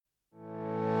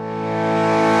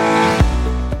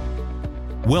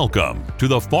Welcome to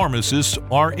the Pharmacists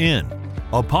Are In,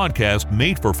 a podcast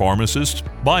made for pharmacists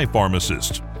by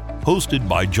pharmacists, hosted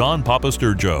by John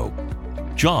Papasturjo.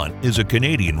 John is a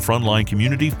Canadian frontline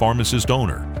community pharmacist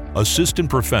owner, assistant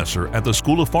professor at the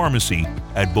School of Pharmacy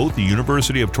at both the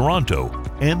University of Toronto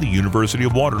and the University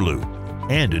of Waterloo,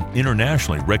 and an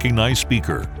internationally recognized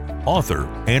speaker, author,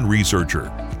 and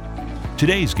researcher.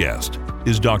 Today's guest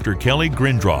is Dr. Kelly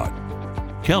Grindrod.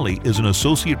 Kelly is an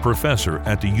associate professor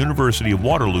at the University of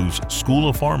Waterloo's School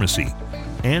of Pharmacy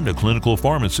and a clinical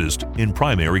pharmacist in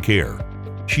primary care.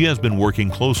 She has been working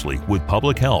closely with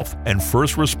public health and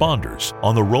first responders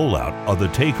on the rollout of the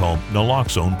take-home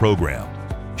naloxone program.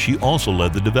 She also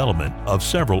led the development of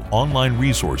several online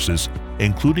resources,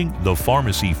 including the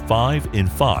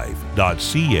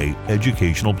Pharmacy5in5.ca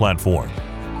educational platform.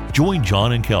 Join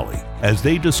John and Kelly as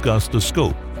they discuss the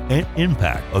scope and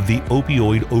impact of the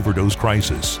opioid overdose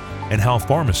crisis and how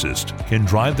pharmacists can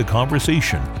drive the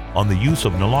conversation on the use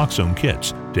of naloxone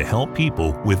kits to help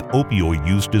people with opioid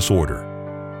use disorder.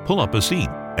 Pull up a seat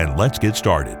and let's get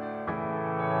started.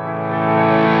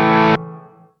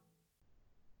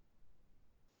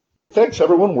 Thanks,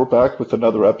 everyone. We're back with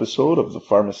another episode of the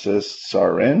Pharmacists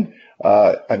Are In.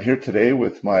 I'm here today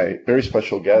with my very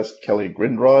special guest, Kelly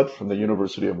Grindrod from the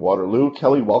University of Waterloo.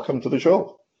 Kelly, welcome to the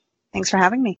show. Thanks for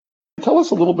having me. Tell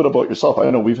us a little bit about yourself.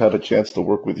 I know we've had a chance to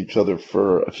work with each other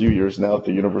for a few years now at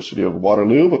the University of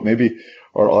Waterloo, but maybe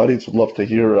our audience would love to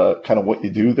hear kind of what you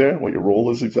do there, what your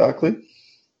role is exactly.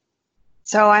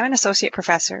 So I'm an associate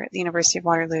professor at the University of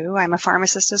Waterloo. I'm a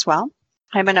pharmacist as well.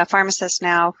 I've been a pharmacist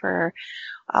now for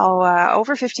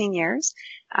over 15 years.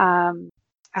 I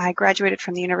graduated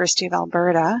from the University of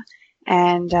Alberta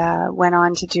and went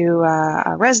on to do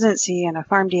a residency and a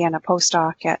PharmD and a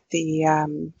postdoc at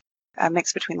the a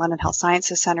mix between London Health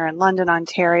Sciences Centre in London,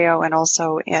 Ontario, and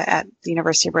also at the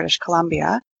University of British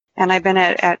Columbia. And I've been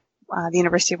at the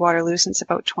University of Waterloo since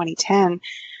about 2010.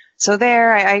 So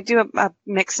there, I do a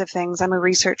mix of things. I'm a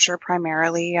researcher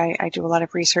primarily. I do a lot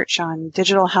of research on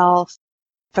digital health,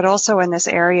 but also in this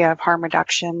area of harm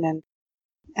reduction and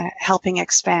helping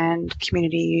expand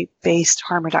community-based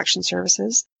harm reduction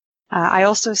services. I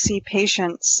also see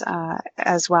patients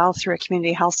as well through a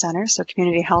community health center. So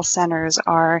community health centers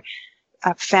are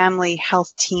family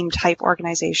health team type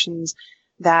organizations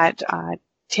that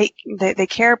they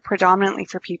care predominantly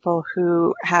for people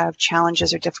who have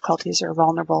challenges or difficulties or are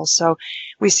vulnerable. So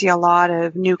we see a lot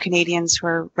of new Canadians who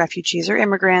are refugees or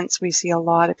immigrants. We see a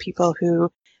lot of people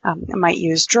who might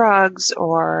use drugs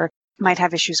or might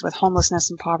have issues with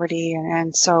homelessness and poverty.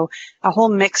 And so a whole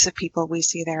mix of people we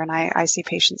see there. And I see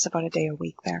patients about a day a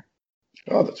week there.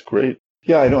 Oh, that's great.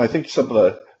 Yeah, I know. I think some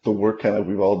of the work kind of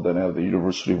we've all done out of the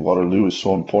University of Waterloo is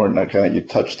so important. I kind of, you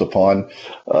touched upon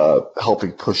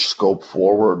helping push scope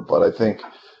forward, but I think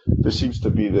there seems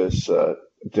to be this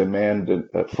demand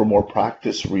for more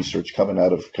practice research coming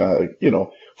out of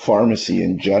pharmacy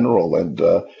in general. And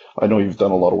I know you've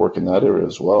done a lot of work in that area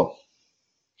as well.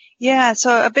 Yeah,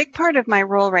 so a big part of my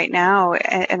role right now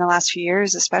in the last few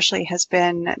years especially has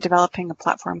been developing a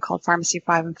platform called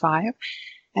Pharmacy5in5.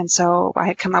 And so I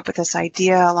had come up with this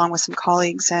idea along with some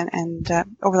colleagues and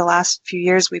over the last few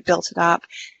years we built it up.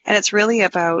 And it's really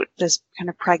about just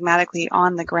kind of pragmatically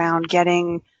on the ground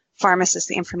getting pharmacists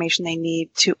the information they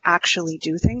need to actually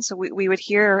do things. So we would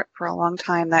hear for a long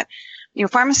time that,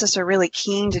 pharmacists are really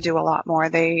keen to do a lot more.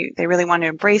 They really want to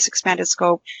embrace expanded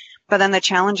scope. But then the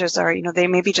challenges are, they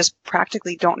maybe just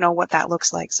practically don't know what that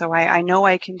looks like. So I know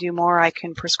I can do more. I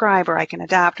can prescribe or I can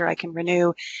adapt or I can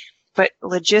renew. But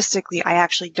logistically, I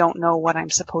actually don't know what I'm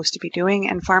supposed to be doing.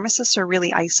 And pharmacists are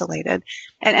really isolated.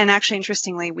 And actually,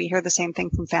 interestingly, we hear the same thing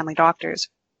from family doctors.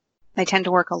 They tend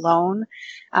to work alone.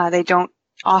 They don't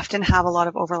often have a lot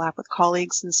of overlap with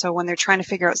colleagues. And so when they're trying to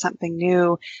figure out something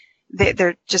new,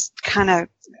 they're just kind of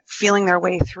feeling their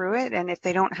way through it. And if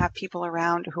they don't have people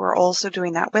around who are also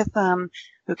doing that with them,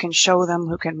 who can show them,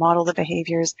 who can model the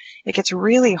behaviors, it gets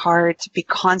really hard to be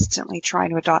constantly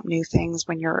trying to adopt new things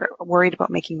when you're worried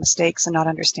about making mistakes and not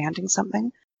understanding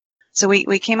something. So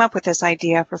we came up with this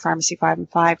idea for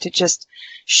Pharmacy5in5 to just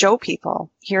show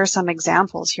people, here are some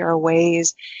examples, here are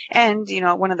ways. And,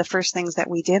 one of the first things that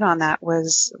we did on that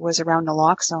was around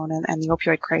naloxone and the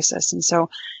opioid crisis. And so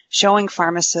showing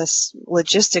pharmacists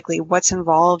logistically what's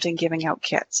involved in giving out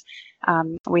kits.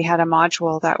 We had a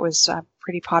module that was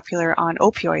pretty popular on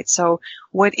opioids. So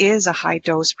what is a high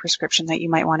dose prescription that you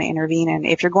might want to intervene in?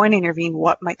 If you're going to intervene,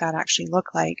 what might that actually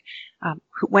look like?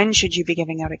 When should you be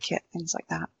giving out a kit? Things like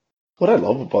that. What I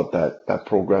love about that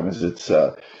program is it's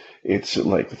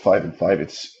like the 5 and 5.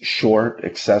 It's short,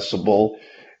 accessible,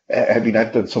 I mean,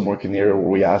 I've done some work in the area where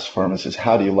we ask pharmacists,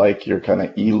 how do you like your kind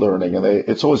of e-learning? And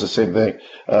it's always the same thing,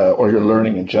 or your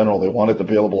learning in general. They want it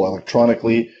available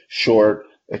electronically, short,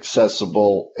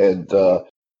 accessible, and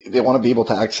they want to be able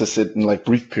to access it in like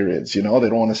brief periods. They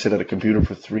don't want to sit at a computer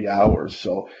for 3 hours.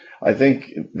 So I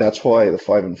think that's why the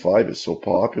 5 and 5 is so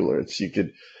popular. You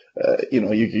could,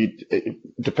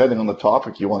 depending on the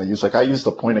topic you want to use. Like I use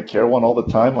the point of care one all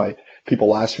the time.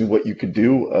 People ask me what you could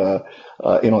do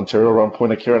in Ontario around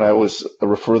point of care, and I always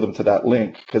refer them to that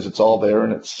link because it's all there,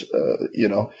 and it's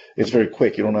very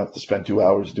quick. You don't have to spend 2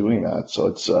 hours doing that.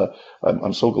 So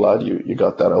I'm so glad you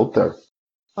got that out there.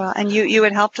 Well, and you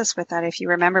had helped us with that if you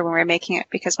remember when we were making it,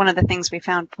 because one of the things we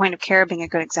found, point of care being a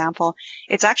good example,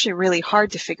 it's actually really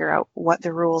hard to figure out what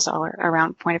the rules are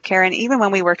around point of care. And even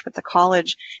when we worked with the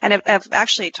college, and I've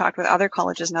actually talked with other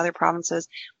colleges in other provinces,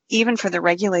 even for the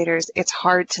regulators, it's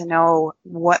hard to know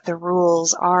what the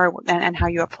rules are and how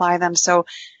you apply them. So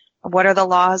what are the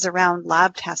laws around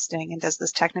lab testing, and does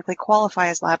this technically qualify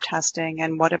as lab testing?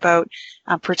 And what about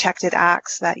protected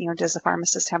acts that, does the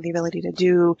pharmacist have the ability to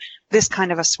do this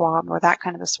kind of a swab or that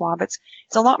kind of a swab? It's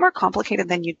a lot more complicated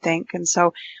than you'd think. And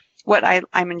so what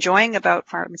I'm enjoying about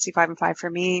Pharmacy 5 and 5 for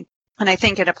me, and I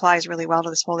think it applies really well to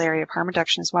this whole area of harm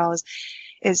reduction as well,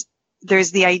 is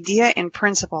there's the idea in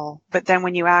principle, but then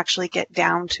when you actually get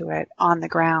down to it on the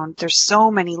ground, there's so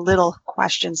many little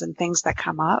questions and things that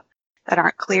come up that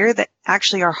aren't clear that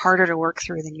actually are harder to work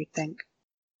through than you'd think.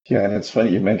 Yeah, and it's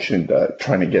funny you mentioned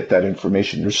trying to get that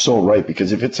information. You're so right,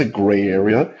 because if it's a gray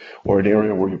area or an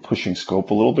area where you're pushing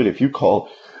scope a little bit, if you call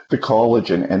the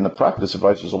college and the practice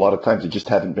advisors, a lot of times they just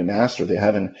haven't been asked or they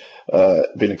haven't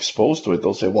been exposed to it.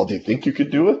 They'll say, well, do you think you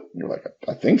could do it? And you're like,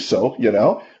 I think so,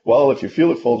 Well, if you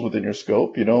feel it falls within your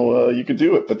scope, you could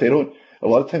do it. But a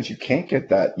lot of times you can't get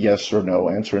that yes or no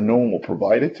answer, and no one will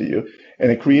provide it to you.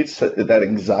 And it creates that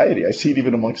anxiety. I see it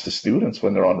even amongst the students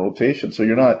when they're on rotation. So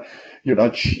they're not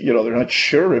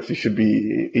sure if you should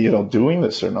be, doing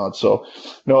this or not. So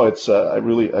no, I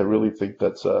really think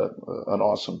that's an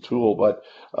awesome tool. But,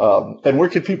 and where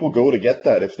can people go to get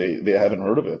that if they haven't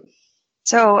heard of it?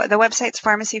 So the website's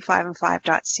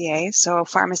pharmacy5and5.ca. So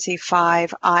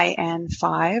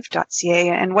pharmacy5in5.ca.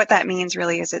 And what that means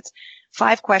really is it's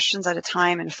 5 questions at a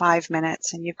time in 5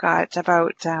 minutes. And you've got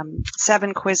about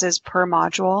 7 quizzes per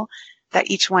module that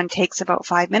each one takes about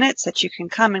 5 minutes that you can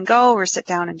come and go or sit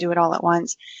down and do it all at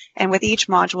once. And with each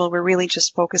module, we're really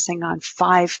just focusing on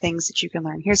 5 things that you can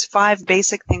learn. Here's 5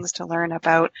 basic things to learn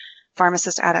about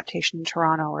pharmacist adaptation in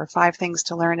Toronto, or 5 things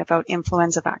to learn about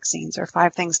influenza vaccines, or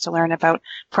 5 things to learn about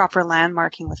proper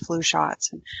landmarking with flu shots,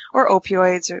 or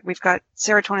opioids. Or we've got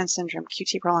serotonin syndrome,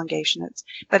 QT prolongation.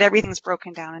 But everything's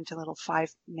broken down into little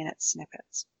 5-minute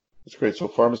snippets. That's great. So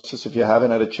pharmacists, if you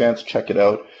haven't had a chance, check it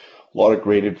out. A lot of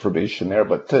great information there.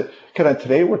 But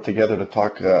today we're together to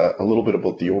talk a little bit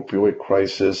about the opioid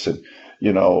crisis and,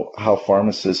 how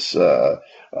pharmacists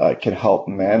can help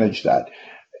manage that.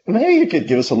 Maybe you could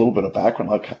give us a little bit of background,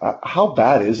 like how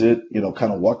bad is it,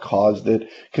 kind of what caused it?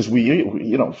 Because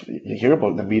you hear about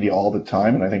it in the media all the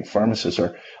time, and I think pharmacists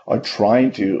are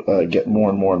trying to get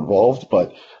more and more involved,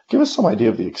 but give us some idea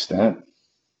of the extent.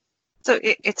 So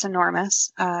it's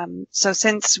enormous. So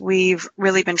since we've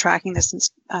really been tracking this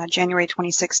since January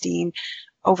 2016,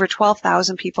 over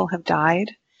 12,000 people have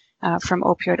died from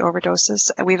opioid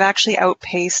overdoses. We've actually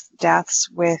outpaced deaths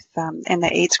in the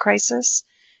AIDS crisis,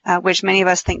 which many of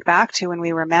us think back to and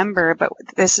we remember, but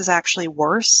this is actually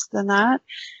worse than that.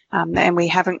 And we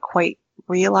haven't quite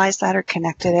realized that or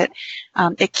connected it.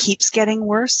 It keeps getting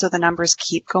worse, so the numbers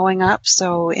keep going up.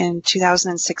 So in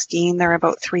 2016, there were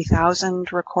about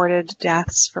 3,000 recorded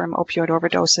deaths from opioid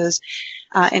overdoses.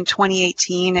 In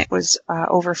 2018, it was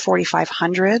over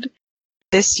 4,500.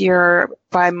 This year,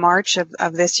 by March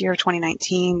of this year,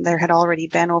 2019, there had already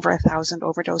been over 1,000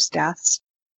 overdose deaths.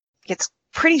 It's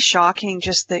pretty shocking,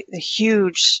 just the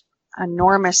huge,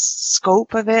 enormous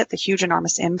scope of it, the huge,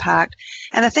 enormous impact.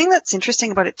 And the thing that's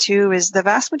interesting about it too is the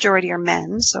vast majority are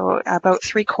men. So about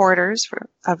 3/4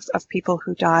 of people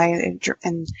who die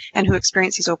and who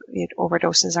experience these opioid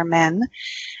overdoses are men.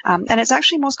 And it's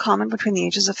actually most common between the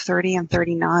ages of 30 and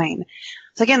 39.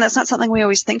 So again, that's not something we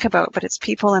always think about, but it's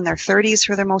people in their 30s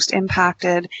who are the most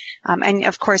impacted. And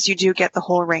of course, you do get the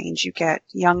whole range. You get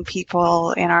young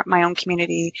people in my own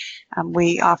community.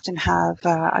 We often have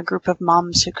a group of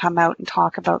moms who come out and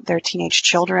talk about their teenage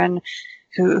children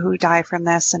who die from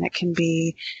this. And it can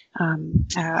be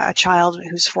a child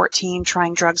who's 14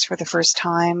 trying drugs for the first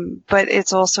time. But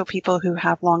it's also people who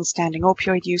have long-standing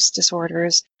opioid use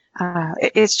disorders.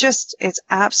 It's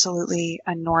absolutely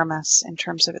enormous in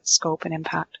terms of its scope and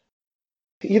impact.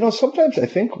 Sometimes I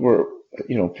think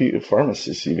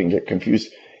pharmacists even get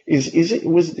confused. Is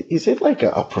it like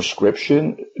a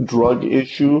prescription drug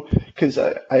issue? Because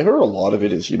I heard a lot of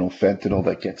it is, fentanyl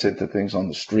that gets into things on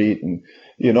the street, and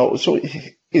so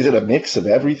is it a mix of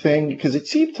everything? Because it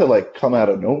seemed to like come out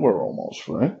of nowhere almost,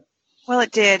 right? Well,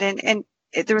 it did, and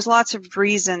there was lots of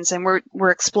reasons, and we're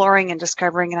exploring and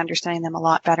discovering and understanding them a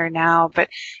lot better now. But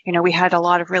we had a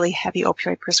lot of really heavy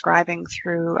opioid prescribing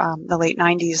through the late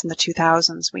 90s and the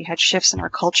 2000s. We had shifts in our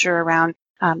culture around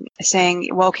saying,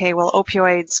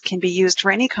 opioids can be used for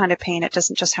any kind of pain. It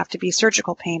doesn't just have to be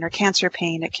surgical pain or cancer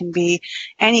pain. It can be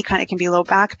any kind. It can be low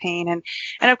back pain.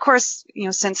 And of course,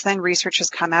 since then research has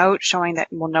come out showing that,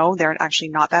 no, they're actually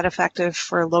not that effective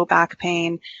for low back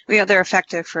pain. They're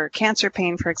effective for cancer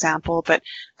pain, for example, but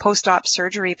post-op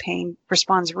surgery pain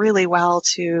responds really well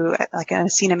to like an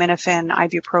acetaminophen,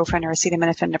 ibuprofen, or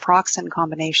acetaminophen naproxen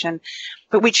combination.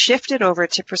 But we shifted over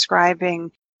to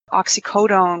prescribing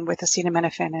oxycodone with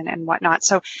acetaminophen and whatnot.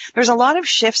 So there's a lot of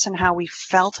shifts in how we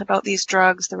felt about these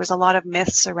drugs. There was a lot of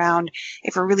myths around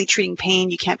if we're really treating pain,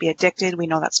 you can't be addicted. We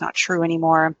know that's not true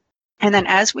anymore. And then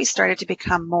as we started to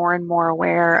become more and more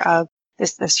aware of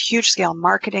this huge scale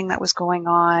marketing that was going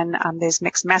on, these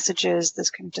mixed messages, this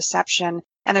kind of deception,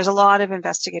 and there's a lot of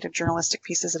investigative journalistic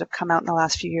pieces that have come out in the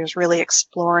last few years really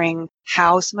exploring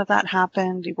how some of that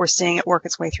happened. We're seeing it work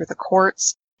its way through the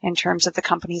courts in terms of the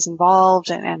companies involved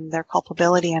and their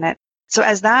culpability in it. So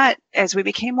as we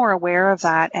became more aware of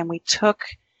that, and we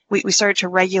started to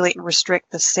regulate and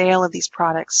restrict the sale of these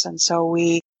products. And so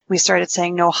we started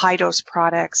saying no high dose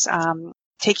products,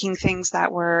 taking things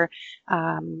that were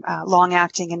long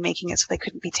acting and making it so they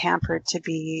couldn't be tampered to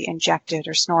be injected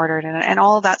or snorted. And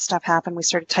all of that stuff happened. We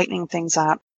started tightening things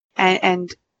up,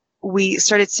 and we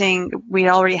started seeing we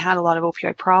already had a lot of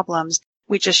opioid problems.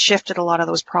 We just shifted a lot of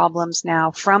those problems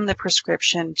now from the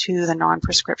prescription to the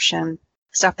non-prescription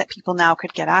stuff that people now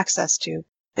could get access to.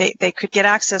 They could get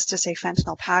access to, say,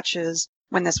 fentanyl patches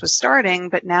when this was starting,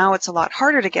 but now it's a lot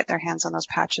harder to get their hands on those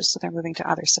patches, so they're moving to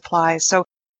other supplies. So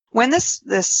when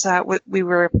it's not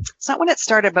when it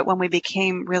started, but when we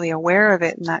became really aware of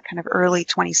it in that kind of early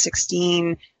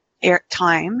 2016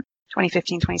 time,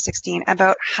 2015, 2016,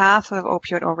 about half of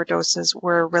opioid overdoses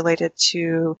were related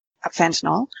to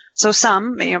fentanyl. So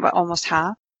some, almost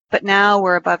half, but now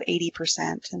we're above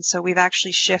 80%. And so we've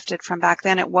actually shifted from back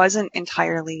then, it wasn't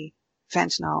entirely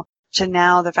fentanyl, to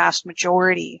now the vast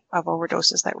majority of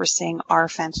overdoses that we're seeing are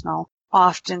fentanyl,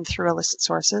 often through illicit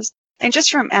sources. And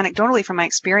just from anecdotally from my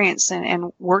experience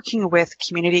and working with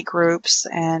community groups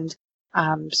and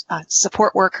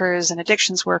support workers and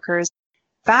addictions workers,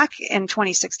 back in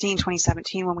 2016,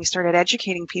 2017, when we started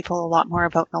educating people a lot more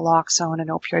about naloxone and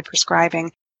opioid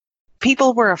prescribing,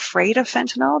 people were afraid of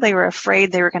fentanyl. They were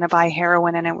afraid they were going to buy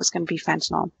heroin and it was going to be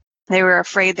fentanyl. They were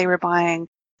afraid they were buying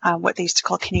what they used to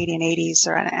call Canadian 80s,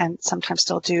 and sometimes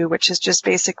still do, which is just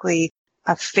basically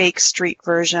a fake street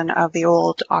version of the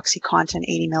old OxyContin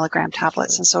 80 milligram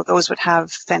tablets. And so those would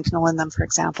have fentanyl in them, for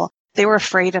example. They were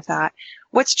afraid of that.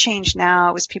 What's changed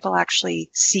now is people actually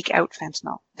seek out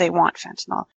fentanyl. They want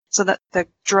fentanyl. So that the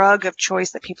drug of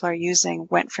choice that people are using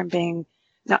went from being,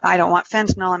 no, I don't want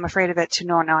fentanyl, I'm afraid of it, to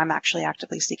no, I'm actually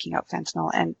actively seeking out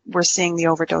fentanyl. And we're seeing the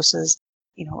overdoses,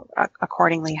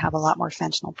 accordingly have a lot more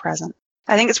fentanyl present.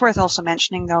 I think it's worth also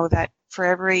mentioning, though, that for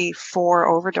every 4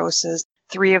 overdoses,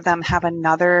 3 of them have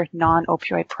another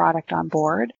non-opioid product on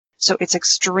board. So it's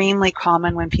extremely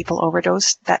common when people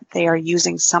overdose that they are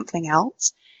using something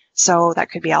else. So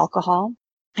that could be alcohol.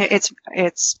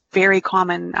 It's very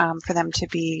common for them to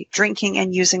be drinking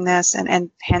and using this,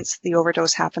 and hence the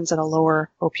overdose happens at a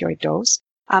lower opioid dose.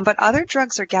 But other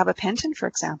drugs are gabapentin, for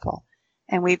example.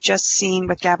 And we've just seen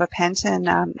with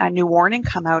gabapentin a new warning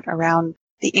come out around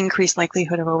the increased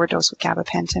likelihood of overdose with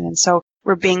gabapentin. And so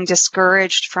we're being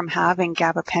discouraged from having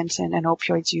gabapentin and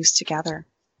opioids used together.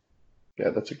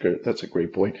 Yeah, that's a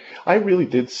great point. I really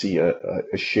did see a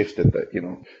shift at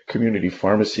the community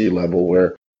pharmacy level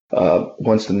where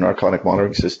once the narcotic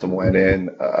monitoring system went in,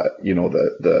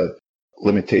 the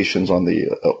limitations on the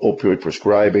opioid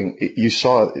prescribing, you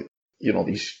saw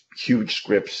these huge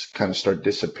scripts kind of start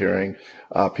disappearing.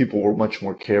 People were much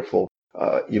more careful.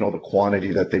 The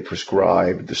quantity that they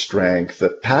prescribe, the strength, the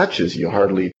patches, I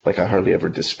hardly ever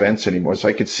dispense anymore. So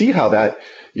I could see how that,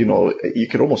 you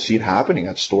could almost see it happening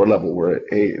at store level where,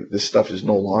 hey, this stuff is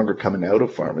no longer coming out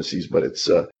of pharmacies, but it's,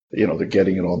 they're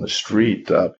getting it on the street.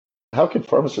 How can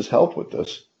pharmacists help with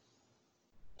this?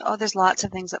 Oh, there's lots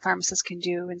of things that pharmacists can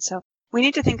do. And so we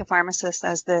need to think of pharmacists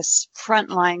as this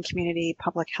frontline community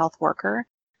public health worker,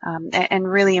 and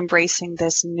really embracing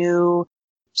this new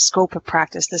scope of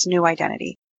practice, this new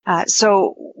identity.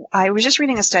 So I was just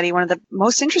reading a study. One of the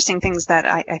most interesting things that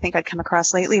I think I'd come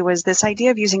across lately was this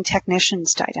idea of using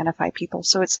technicians to identify people.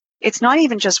 So it's not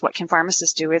even just what can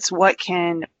pharmacists do. It's what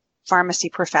can pharmacy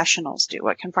professionals do?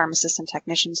 What can pharmacists and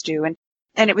technicians do?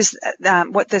 And it was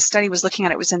what the study was looking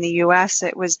at. It was in the U.S.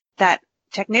 It was that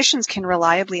technicians can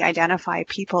reliably identify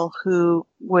people who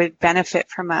would benefit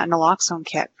from a naloxone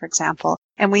kit, for example.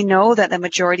 And we know that the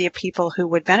majority of people who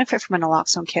would benefit from a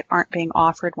naloxone kit aren't being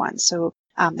offered one. So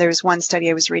there's one study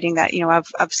I was reading that,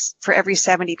 for every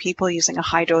 70 people using a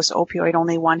high dose opioid,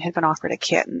 only one had been offered a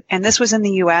kit. And this was in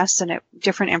the U.S. and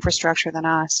different infrastructure than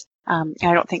us. And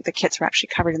I don't think the kits were actually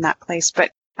covered in that place,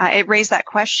 but it raised that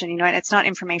question, and it's not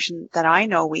information that I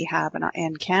know we have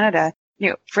in Canada.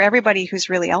 For everybody who's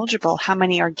really eligible, how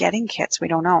many are getting kits? We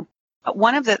don't know. But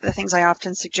one of the things I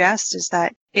often suggest is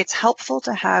that it's helpful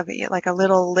to have like a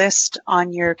little list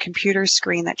on your computer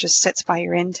screen that just sits by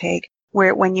your intake,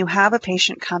 where when you have a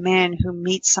patient come in who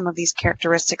meets some of these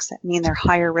characteristics that mean they're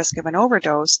higher risk of an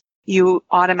overdose, you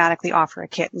automatically offer a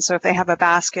kit. And so if they have a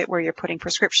basket where you're putting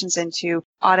prescriptions into,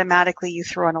 automatically you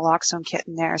throw a naloxone kit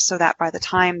in there so that by the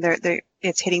time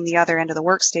it's hitting the other end of the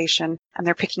workstation and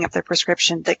they're picking up their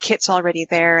prescription, the kit's already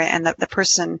there and the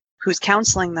person who's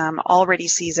counseling them already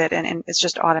sees it and it's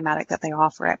just automatic that they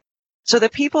offer it. So the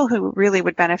people who really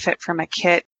would benefit from a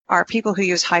kit are people who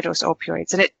use high dose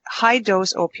opioids. And high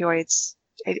dose opioids,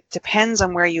 it depends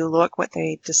on where you look, what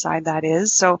they decide that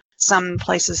is. So some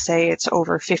places say it's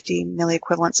over 50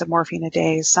 milliequivalents of morphine a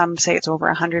day. Some say it's over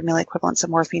 100 milliequivalents of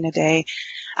morphine a day.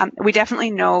 We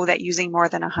definitely know that using more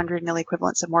than 100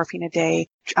 milliequivalents of morphine a day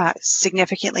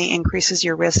significantly increases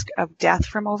your risk of death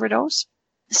from overdose.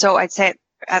 So I'd say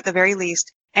at the very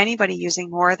least, anybody using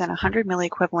more than 100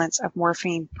 milliequivalents of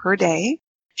morphine per day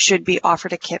should be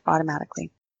offered a kit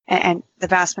automatically. And the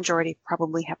vast majority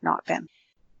probably have not been.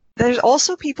 There's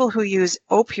also people who use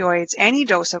opioids, any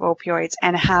dose of opioids,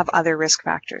 and have other risk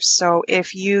factors. So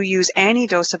if you use any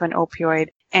dose of an opioid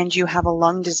and you have a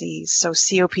lung disease, so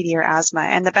COPD or asthma,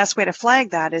 and the best way to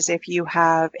flag that is if you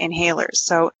have inhalers.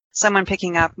 So someone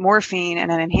picking up morphine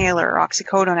and an inhaler or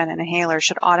oxycodone and an inhaler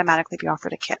should automatically be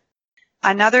offered a kit.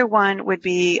 Another one would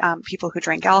be people who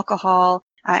drink alcohol.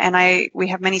 We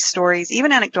have many stories,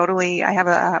 even anecdotally. I have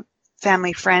a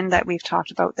family friend that we've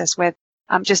talked about this with.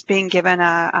 Just being given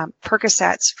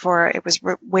Percocets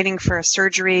waiting for a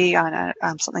surgery on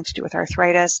something to do with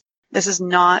arthritis. This is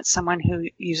not someone who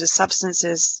uses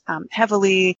substances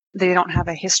heavily. They don't have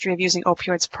a history of using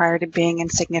opioids prior to being in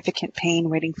significant pain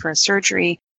waiting for a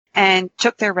surgery, and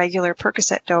took their regular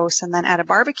Percocet dose and then at a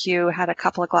barbecue had a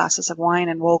couple of glasses of wine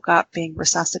and woke up being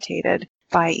resuscitated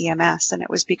by EMS. And it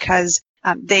was because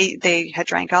they had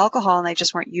drank alcohol and they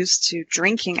just weren't used to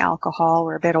drinking alcohol,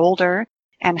 or a bit older,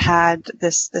 and had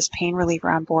this pain reliever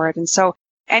on board. And so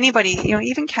anybody,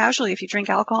 even casually, if you drink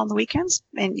alcohol on the weekends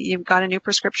and you've got a new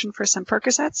prescription for some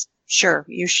Percocets, sure,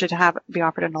 you should be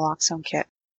offered a naloxone kit.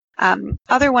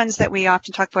 Other ones that we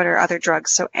often talk about are other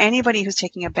drugs. So anybody who's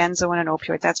taking a benzo and an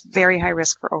opioid, that's very high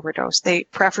risk for overdose. They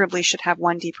preferably should have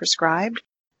one deprescribed.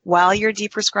 While you're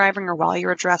deprescribing or while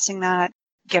you're addressing that,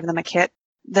 give them a kit.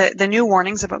 The new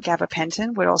warnings about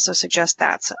gabapentin would also suggest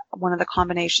that's one of the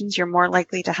combinations. You're more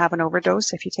likely to have an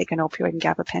overdose if you take an opioid and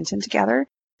gabapentin together.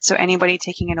 So anybody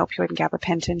taking an opioid and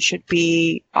gabapentin should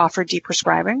be offered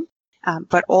deprescribing,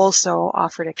 but also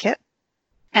offered a kit.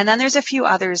 And then there's a few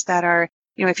others that are,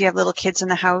 if you have little kids in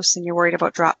the house and you're worried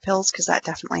about drop pills, because that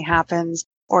definitely happens,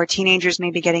 or teenagers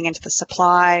may be getting into the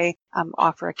supply,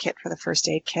 offer a kit for the first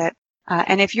aid kit.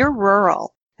 And if you're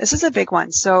rural, this is a big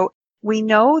one. So we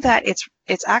know that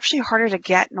it's actually harder to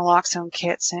get naloxone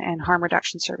kits and harm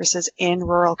reduction services in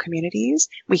rural communities.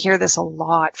 We hear this a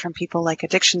lot from people like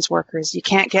addictions workers. You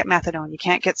can't get methadone. You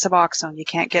can't get Suboxone. You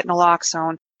can't get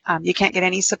naloxone. You can't get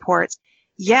any supports.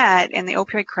 Yet in the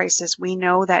opioid crisis, we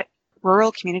know that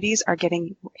rural communities are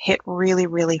getting hit really,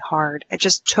 really hard. It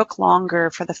just took longer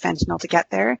for the fentanyl to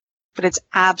get there, but it's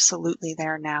absolutely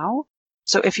there now.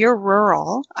 So if you're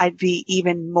rural, I'd be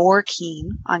even more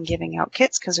keen on giving out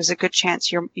kits because there's a good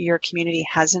chance your community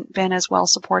hasn't been as well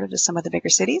supported as some of the bigger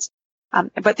cities.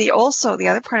 But the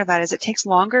other part of that is it takes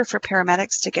longer for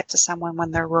paramedics to get to someone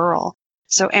when they're rural.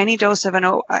 So any dose of an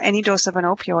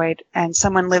opioid and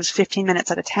someone lives 15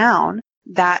 minutes out of town,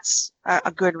 that's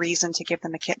a good reason to give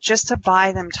them a kit, just to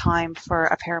buy them time for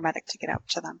a paramedic to get out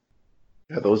to them.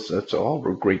 Yeah, that's all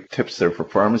great tips there for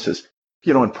pharmacists.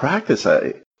 In practice,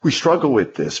 we struggle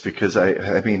with this because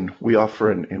we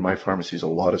offer in my pharmacies a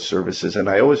lot of services, and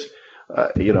I always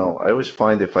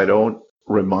find if I don't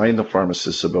remind the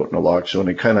pharmacists about naloxone,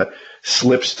 it kind of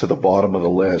slips to the bottom of the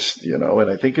list, and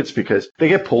I think it's because they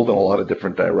get pulled in a lot of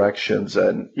different directions.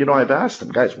 And, I've asked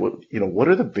them, guys, what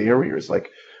are the barriers? Like,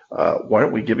 why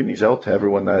aren't we giving these out to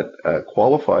everyone that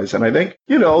qualifies? And I think,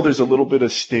 there's a little bit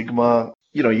of stigma.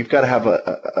 You've got to have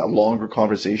a longer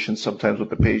conversation sometimes with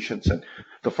the patients, and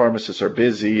the pharmacists are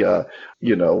busy.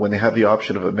 When they have the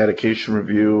option of a medication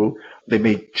review, they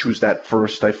may choose that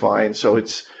first, I find. So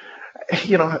it's,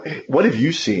 what have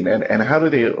you seen, and how do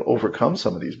they overcome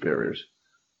some of these barriers?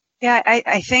 Yeah,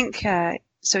 I think,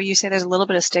 so you say there's a little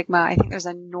bit of stigma. I think there's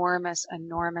enormous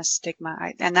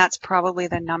stigma, and that's probably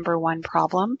the number one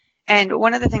problem. And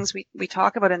one of the things we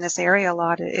talk about in this area a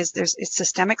lot is it's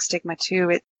systemic stigma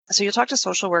too. So you'll talk to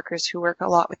social workers who work a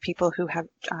lot with people who have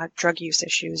drug use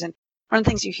issues. And one of the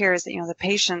things you hear is that, the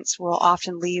patients will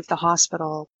often leave the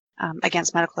hospital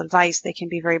against medical advice. They can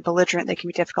be very belligerent. They can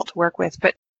be difficult to work with.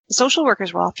 But the social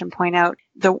workers will often point out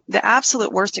the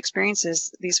absolute worst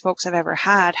experiences these folks have ever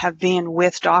had have been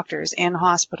with doctors in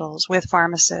hospitals, with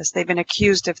pharmacists. They've been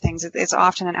accused of things. It's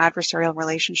often an adversarial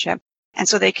relationship. And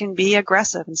so they can be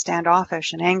aggressive and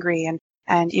standoffish and angry.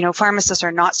 And pharmacists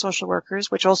are not social workers,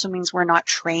 which also means we're not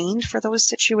trained for those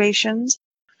situations.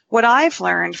 What I've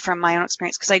learned from my own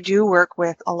experience, because I do work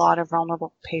with a lot of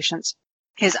vulnerable patients,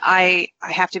 is I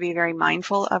have to be very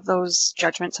mindful of those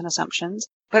judgments and assumptions.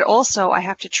 But also I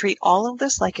have to treat all of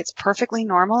this like it's perfectly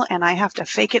normal, and I have to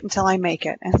fake it until I make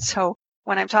it. And so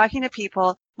when I'm talking to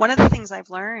people, one of the things I've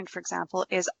learned, for example,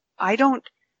 is I don't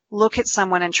look at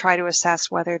someone and try to assess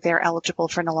whether they're eligible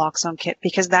for naloxone kit,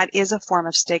 because that is a form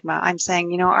of stigma. I'm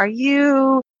saying, are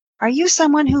you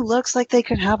someone who looks like they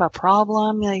could have a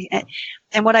problem?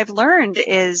 And what I've learned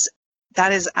is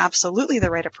that is absolutely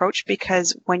the right approach,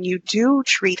 because when you do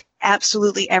treat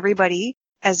absolutely everybody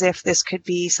as if this could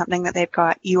be something that they've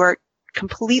got, you are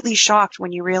completely shocked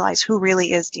when you realize who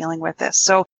really is dealing with this.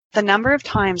 So the number of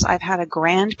times I've had a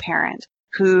grandparent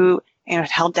who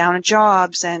held down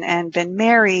jobs and been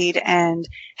married and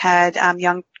had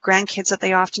young grandkids that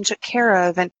they often took care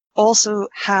of, and also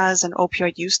has an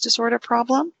opioid use disorder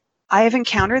problem. I have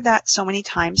encountered that so many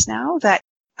times now that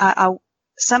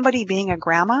somebody being a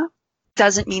grandma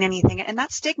doesn't mean anything. And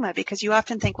that's stigma, because you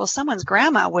often think, well, someone's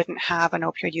grandma wouldn't have an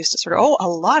opioid use disorder. Oh, a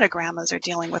lot of grandmas are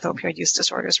dealing with opioid use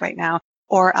disorders right now,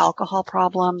 or alcohol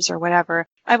problems or whatever.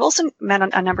 I've also met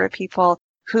a number of people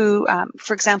who,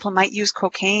 for example, might use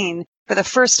cocaine for the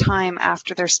first time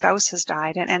after their spouse has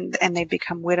died, and they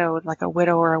become widowed, like a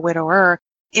widow or a widower,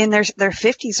 in their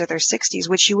 50s or their 60s,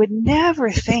 which you would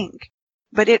never think.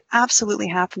 But it absolutely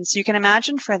happens. You can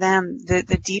imagine for them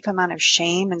the deep amount of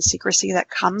shame and secrecy that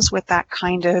comes with that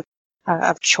kind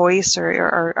of choice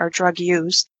or drug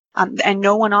use. And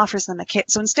no one offers them a kit.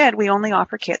 So instead, we only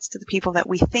offer kits to the people that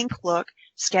we think look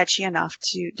sketchy enough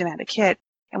to demand a kit.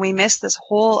 And we miss this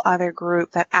whole other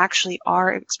group that actually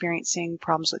are experiencing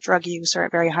problems with drug use or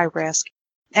at very high risk.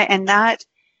 And that,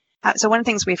 so one of the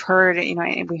things we've heard,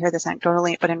 and we hear this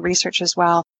anecdotally, but in research as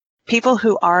well, people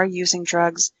who are using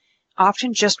drugs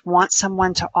often just want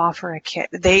someone to offer a kit.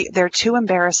 They're too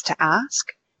embarrassed to ask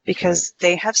because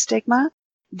they have stigma.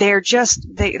 They're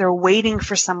waiting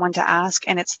for someone to ask,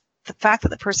 and it's the fact that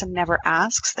the person never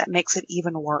asks that makes it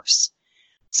even worse.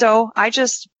 So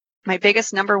my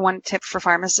biggest number one tip for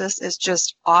pharmacists is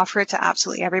just offer it to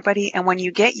absolutely everybody. And when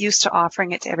you get used to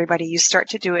offering it to everybody, you start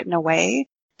to do it in a way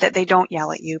that they don't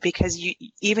yell at you, because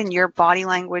even your body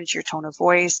language, your tone of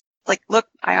voice, like, look,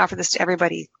 I offer this to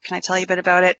everybody. Can I tell you a bit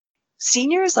about it?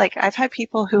 Seniors, like I've had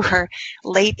people who are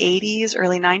late 80s,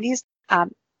 early 90s.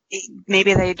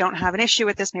 Maybe they don't have an issue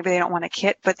with this. Maybe they don't want a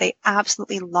kit, but they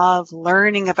absolutely love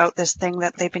learning about this thing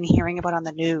that they've been hearing about on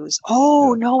the news.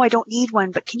 Oh, no, I don't need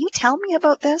one, but can you tell me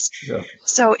about this? Yeah.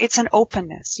 So it's an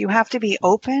openness. You have to be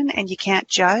open, and you can't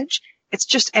judge. It's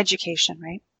just education,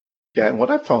 right? Yeah. And what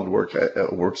I found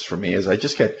works for me is I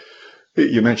just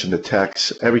you mentioned the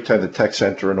techs. Every time the techs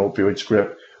enter an opioid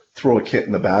script, throw a kit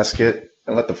in the basket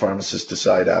and let the pharmacist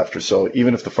decide after. So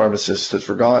even if the pharmacist has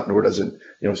forgotten or doesn't,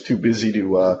 is too busy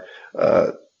to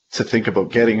think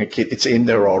about getting a kit, it's in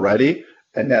there already.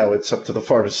 And now it's up to the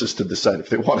pharmacist to decide if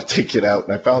they want to take it out.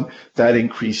 And I found that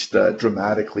increased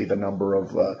dramatically the number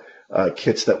of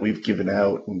kits that we've given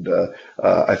out. And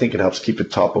I think it helps keep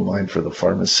it top of mind for the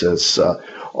pharmacists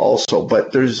also.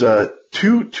 But there's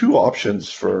two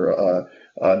options for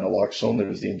naloxone.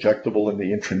 There's the injectable and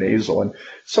the intranasal. And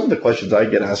some of the questions I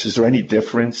get asked, is there any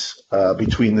difference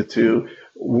between the two?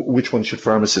 Which one should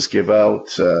pharmacists give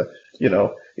out?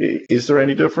 Is there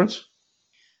any difference?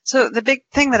 So the big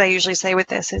thing that I usually say with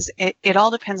this is it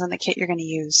all depends on the kit you're going to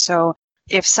use. So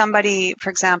if somebody, for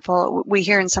example, we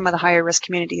hear in some of the higher risk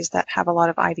communities that have a lot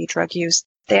of IV drug use,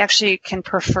 they actually can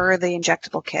prefer the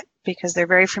injectable kit because they're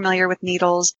very familiar with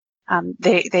needles.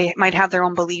 They might have their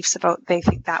own beliefs about, they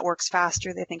think that works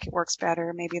faster. They think it works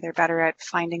better. Maybe they're better at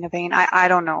finding a vein. I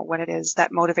don't know what it is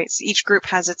that motivates. Each group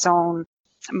has its own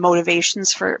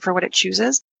motivations for what it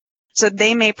chooses. So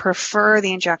they may prefer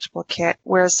the injectable kit,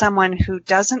 whereas someone who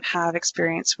doesn't have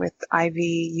experience with IV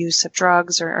use of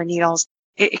drugs or needles,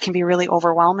 it can be really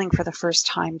overwhelming for the first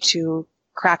time to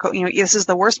crack. This is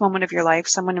the worst moment of your life.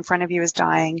 Someone in front of you is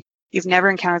dying. You've never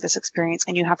encountered this experience,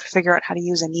 and you have to figure out how to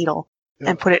use a needle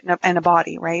and put it in a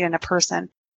body, right, in a person.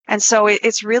 And so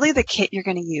it's really the kit you're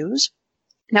going to use.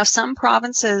 Now, some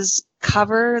provinces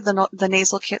cover the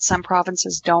nasal kit, some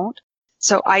provinces don't.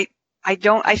 So I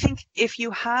think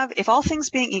if all things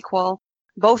being equal,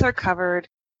 both are covered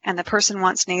and the person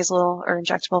wants nasal or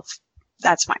injectable,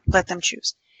 that's fine. Let them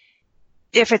choose.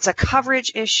 If it's a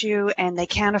coverage issue and they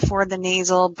can't afford the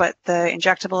nasal, but the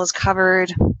injectable is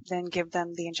covered, then give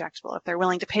them the injectable. If they're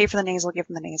willing to pay for the nasal, give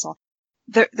them the nasal.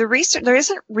 There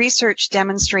isn't research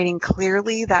demonstrating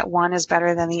clearly that one is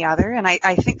better than the other. And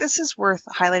I think this is worth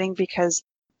highlighting because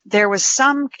there was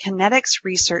some kinetics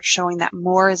research showing that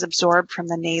more is absorbed from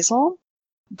the nasal.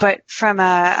 But from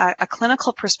a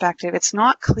clinical perspective, it's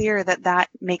not clear that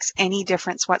makes any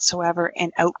difference whatsoever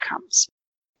in outcomes.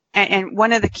 And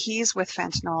one of the keys with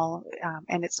fentanyl,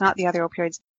 and it's not the other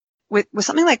opioids, with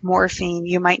something like morphine,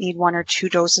 you might need 1 or 2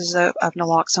 doses of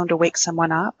naloxone to wake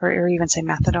someone up, or even say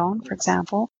methadone, for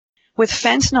example. With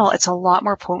fentanyl, it's a lot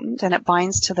more potent and it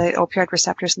binds to the opioid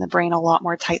receptors in the brain a lot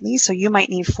more tightly. So you might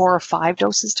need 4 or 5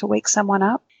 doses to wake someone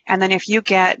up. And then if you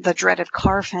get the dreaded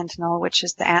carfentanil, which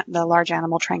is the large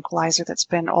animal tranquilizer that's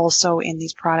been also in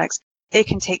these products, it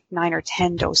can take 9 or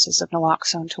 10 doses of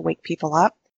naloxone to wake people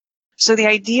up. So the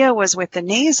idea was with the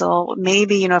nasal,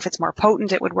 maybe, if it's more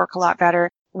potent, it would work a lot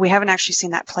better. We haven't actually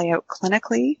seen that play out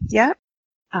clinically yet,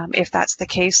 if that's the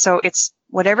case. So it's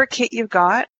whatever kit you've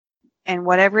got and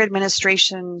whatever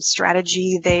administration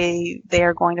strategy they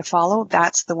are going to follow,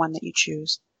 that's the one that you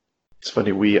choose. It's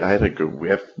funny. We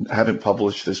haven't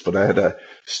published this, but I had a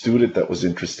student that was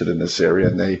interested in this area,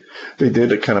 and they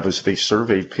did it kind of they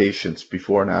surveyed patients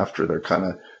before and after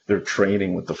their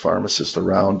training with the pharmacist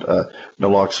around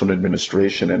naloxone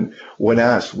administration. And when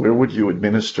asked, where would you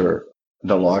administer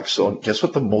naloxone, guess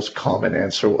what the most common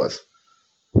answer was?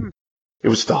 It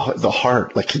was the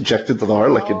heart, like injected to the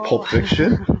heart, like in Pulp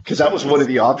Fiction, because that was one of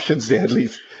the options they had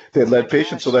led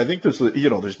patients. So I think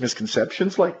there's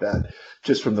misconceptions like that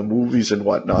just from the movies and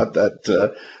whatnot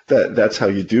that's how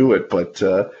you do it. But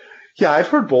yeah, I've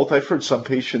heard both. I've heard some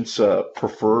patients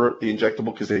prefer the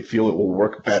injectable because they feel it will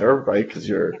work better, right? Because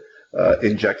you're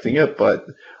injecting it. But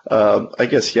I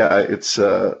guess it's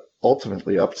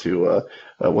ultimately up to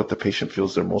what the patient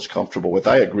feels they're most comfortable with.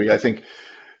 I agree. I think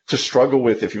to struggle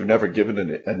with if you've never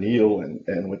given a needle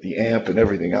and with the amp and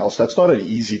everything else, that's not an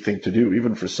easy thing to do,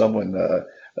 even for someone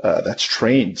that's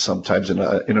trained sometimes in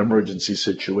an emergency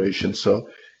situation. So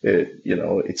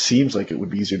it seems like it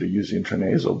would be easier to use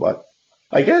intranasal, but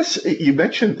I guess you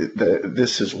mentioned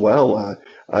this as well,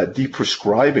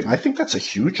 deprescribing. I think that's a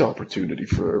huge opportunity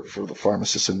for the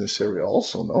pharmacists in this area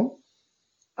also, no?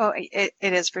 Oh, it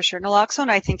is for sure. Naloxone,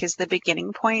 I think, is the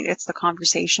beginning point. It's the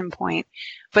conversation point.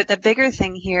 But the bigger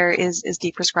thing here is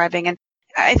deprescribing. And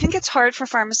I think it's hard for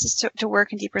pharmacists to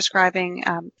work in deprescribing.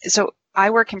 So I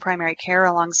work in primary care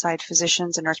alongside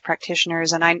physicians and nurse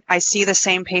practitioners, and I see the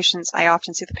same patients. I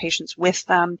often see the patients with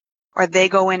them, or they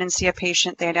go in and see a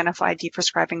patient. They identify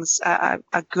deprescribing's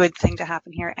a good thing to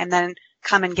happen here, and then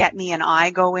come and get me, and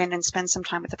I go in and spend some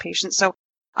time with the patient. So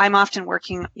I'm often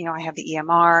working, I have the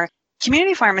EMR.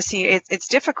 Community pharmacy, it's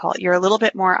difficult. You're a little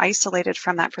bit more isolated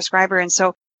from that prescriber. And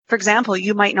so, for example,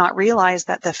 you might not realize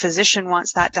that the physician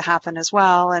wants that to happen as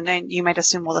well. And then you might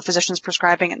assume, well, the physician's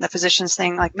prescribing it, and the physician's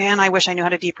saying, like, man, I wish I knew how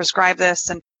to deprescribe this.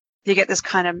 And you get this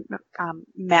kind of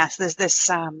mess,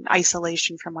 this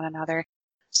isolation from one another.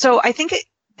 So I think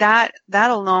that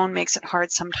alone makes it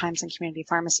hard sometimes in community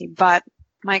pharmacy. But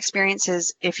my experience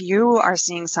is if you are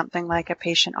seeing something like a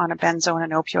patient on a benzo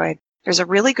and an opioid, there's a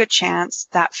really good chance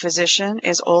that physician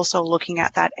is also looking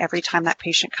at that every time that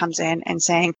patient comes in and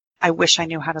saying, I wish I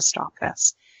knew how to stop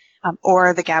this,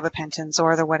 or the gabapentins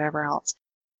or the whatever else.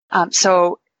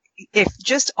 So if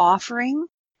just offering,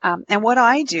 and what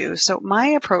I do, so my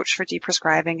approach for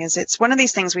deprescribing is it's one of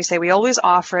these things we say we always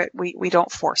offer it, we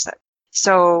don't force it.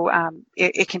 So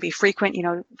it can be frequent.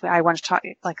 I want to talk,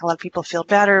 like a lot of people feel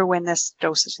better when this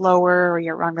dose is lower, or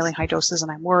you're on really high doses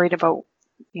and I'm worried about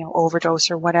overdose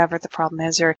or whatever the problem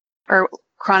is, or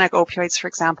chronic opioids, for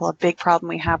example. A big problem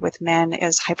we have with men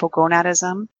is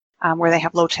hypogonadism. where they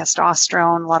have low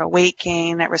testosterone, a lot of weight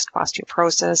gain, at risk of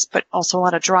osteoporosis, but also a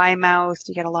lot of dry mouth.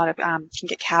 You get a lot of, can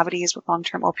get cavities with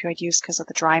long-term opioid use because of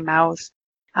the dry mouth.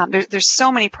 There's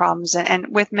so many problems. And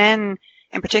with men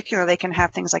in particular, they can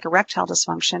have things like erectile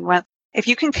dysfunction. Well, if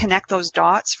you can connect those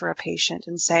dots for a patient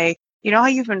and say, you know how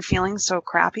you've been feeling so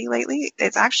crappy lately?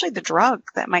 It's actually the drug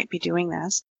that might be doing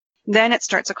this. Then it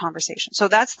starts a conversation. So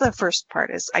that's the first part,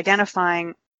 is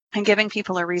identifying and giving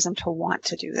people a reason to want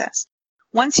to do this.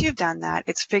 Once you've done that,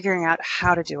 it's figuring out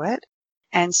how to do it.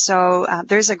 And so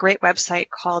there's a great website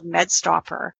called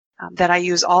MedStopper that I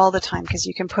use all the time, because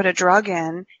you can put a drug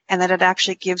in and then it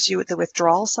actually gives you the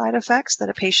withdrawal side effects that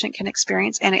a patient can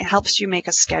experience, and it helps you make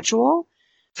a schedule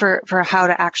for how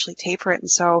to actually taper it. And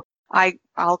so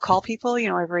I'll call people,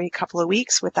 every couple of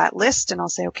weeks with that list, and I'll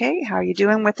say, okay, how are you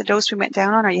doing with the dose we went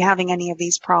down on? Are you having any of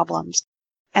these problems?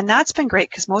 And that's been great,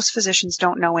 because most physicians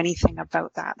don't know anything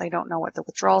about that. They don't know what the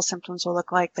withdrawal symptoms will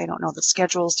look like. They don't know the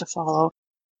schedules to follow.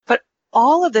 But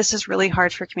all of this is really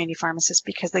hard for community pharmacists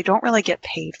because they don't really get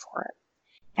paid for it.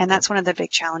 And that's one of the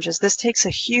big challenges. This takes a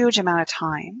huge amount of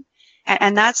time.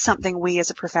 And that's something we as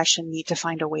a profession need to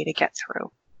find a way to get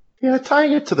through. Yeah,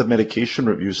 tying it to the medication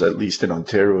reviews, at least in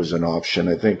Ontario, is an option.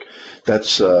 I think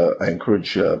that's, I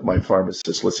encourage my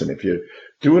pharmacists, listen, if you're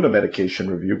doing a medication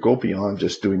review, go beyond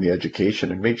just doing the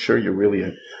education and make sure you're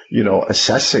really,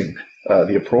 assessing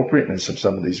the appropriateness of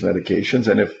some of these medications.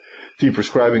 And if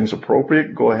deprescribing is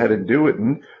appropriate, go ahead and do it.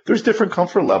 And there's different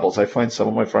comfort levels. I find some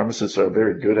of my pharmacists are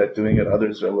very good at doing it.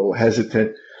 Others are a little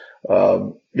hesitant.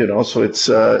 So it's,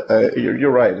 you're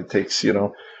right. It takes,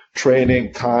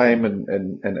 training, time,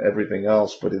 and everything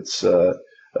else, but it's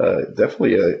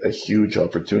definitely a huge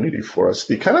opportunity for us.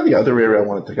 The other area I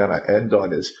wanted to kind of end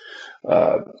on is,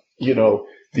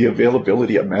 the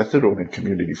availability of methadone in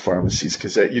community pharmacies,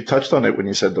 because you touched on it when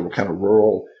you said the kind of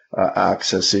rural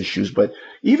access issues, but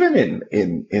even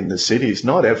in the cities,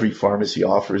 not every pharmacy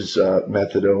offers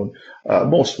methadone.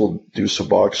 Most will do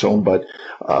Suboxone, but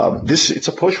it's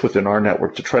a push within our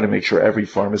network to try to make sure every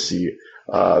pharmacy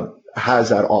has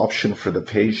that option for the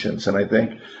patients. And I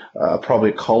think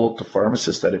probably call out to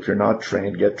pharmacists that if you're not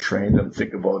trained, get trained and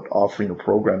think about offering a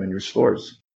program in your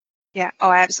stores. Yeah. Oh,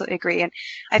 I absolutely agree. And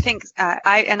I think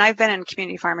I've been in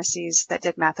community pharmacies that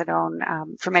did methadone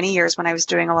for many years. When I was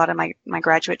doing a lot of my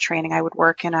graduate training, I would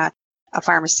work in a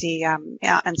pharmacy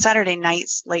on Saturday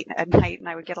nights, late at night, and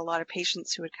I would get a lot of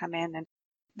patients who would come in. And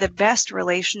the best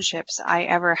relationships I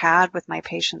ever had with my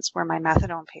patients were my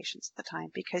methadone patients at the time,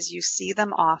 because you see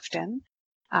them often,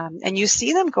 and you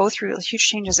see them go through huge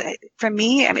changes. For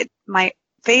me, my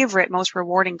favorite, most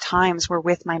rewarding times were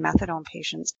with my methadone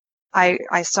patients.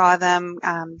 I saw them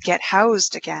get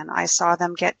housed again. I saw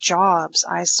them get jobs.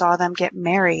 I saw them get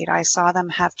married. I saw them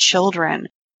have children.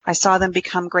 I saw them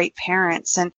become great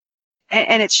parents. And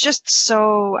it's just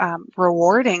so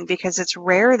rewarding, because it's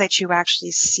rare that you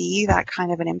actually see that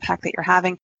kind of an impact that you're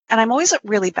having. And I'm always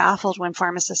really baffled when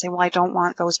pharmacists say, well, I don't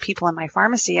want those people in my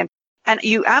pharmacy. And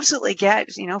you absolutely get,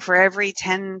 for every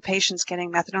 10 patients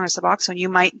getting methadone or Suboxone, you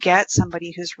might get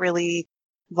somebody who's really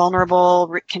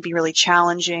vulnerable, can be really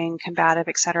challenging, combative,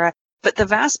 etc. But the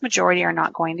vast majority are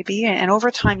not going to be. And over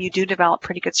time, you do develop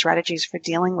pretty good strategies for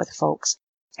dealing with folks.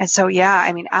 And so, yeah,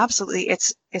 absolutely.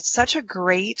 It's such a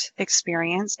great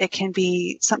experience. It can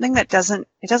be something that doesn't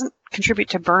contribute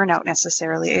to burnout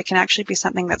necessarily. It can actually be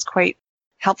something that's quite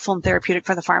helpful and therapeutic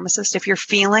for the pharmacist. If you're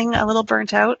feeling a little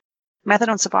burnt out,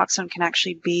 methadone Suboxone can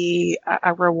actually be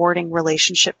a rewarding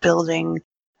relationship building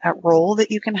role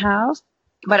that you can have.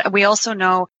 But we also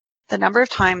know the number of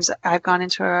times I've gone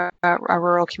into a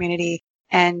rural community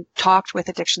and talked with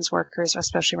addictions workers,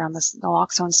 especially around the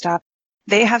naloxone stuff.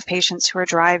 They have patients who are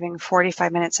driving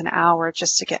 45 minutes an hour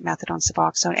just to get methadone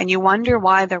Suboxone. And you wonder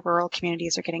why the rural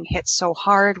communities are getting hit so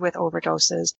hard with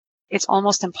overdoses. It's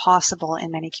almost impossible in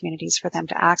many communities for them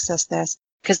to access this,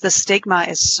 because the stigma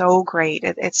is so great.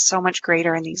 It's so much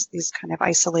greater in these kind of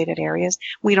isolated areas.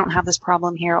 We don't have this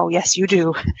problem here. Oh, yes, you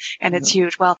do. And it's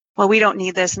huge. Well, we don't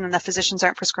need this. And then the physicians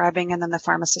aren't prescribing, and then the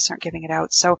pharmacists aren't giving it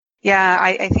out. So yeah,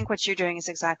 I think what you're doing is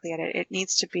exactly it. It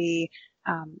needs to be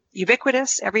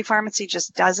ubiquitous. Every pharmacy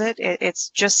just does it. It's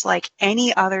just like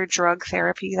any other drug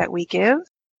therapy that we give.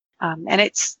 And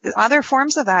it's other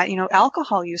forms of that.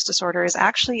 Alcohol use disorder is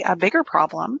actually a bigger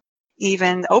problem.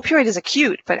 Even opioid is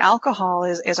acute, but alcohol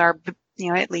is our,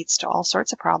 it leads to all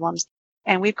sorts of problems.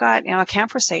 And we've got,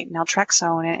 acamprosate,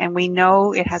 naltrexone, and we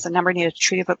know it has a number needed to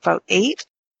treat of about 8.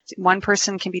 One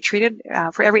person can be treated,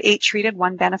 for every 8 treated,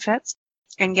 1 benefits,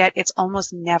 and yet it's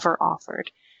almost never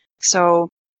offered. So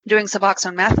doing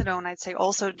Suboxone methadone, I'd say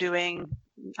also doing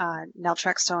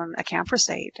naltrexone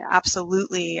acamprosate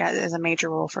absolutely is a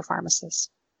major role for pharmacists.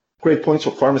 Great points.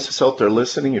 So pharmacists out there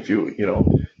listening, if you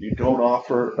don't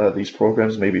offer these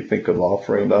programs, maybe think of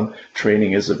offering them.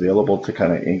 Training is available to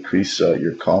kind of increase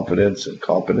your confidence and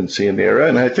competency in the area.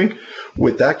 And I think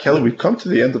with that, Kelly, we've come to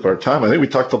the end of our time. I think we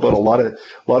talked about a lot of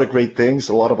great things,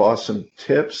 a lot of awesome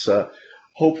tips.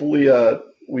 Hopefully,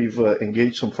 we've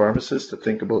engaged some pharmacists to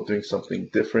think about doing something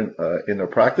different in their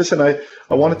practice. And I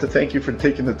wanted to thank you for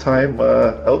taking the time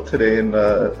out today and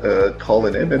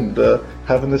calling in and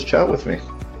having this chat with me.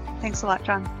 Thanks a lot,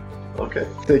 John. Okay,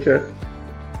 take care.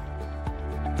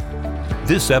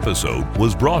 This episode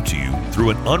was brought to you through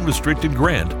an unrestricted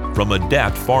grant from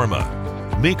Adapt Pharma,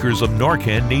 makers of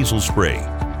Narcan nasal spray,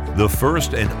 the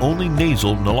first and only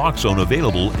nasal naloxone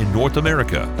available in North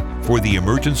America for the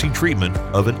emergency treatment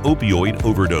of an opioid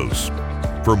overdose.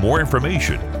 For more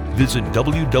information, visit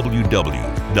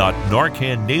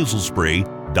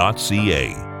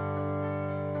www.narcannasalspray.ca.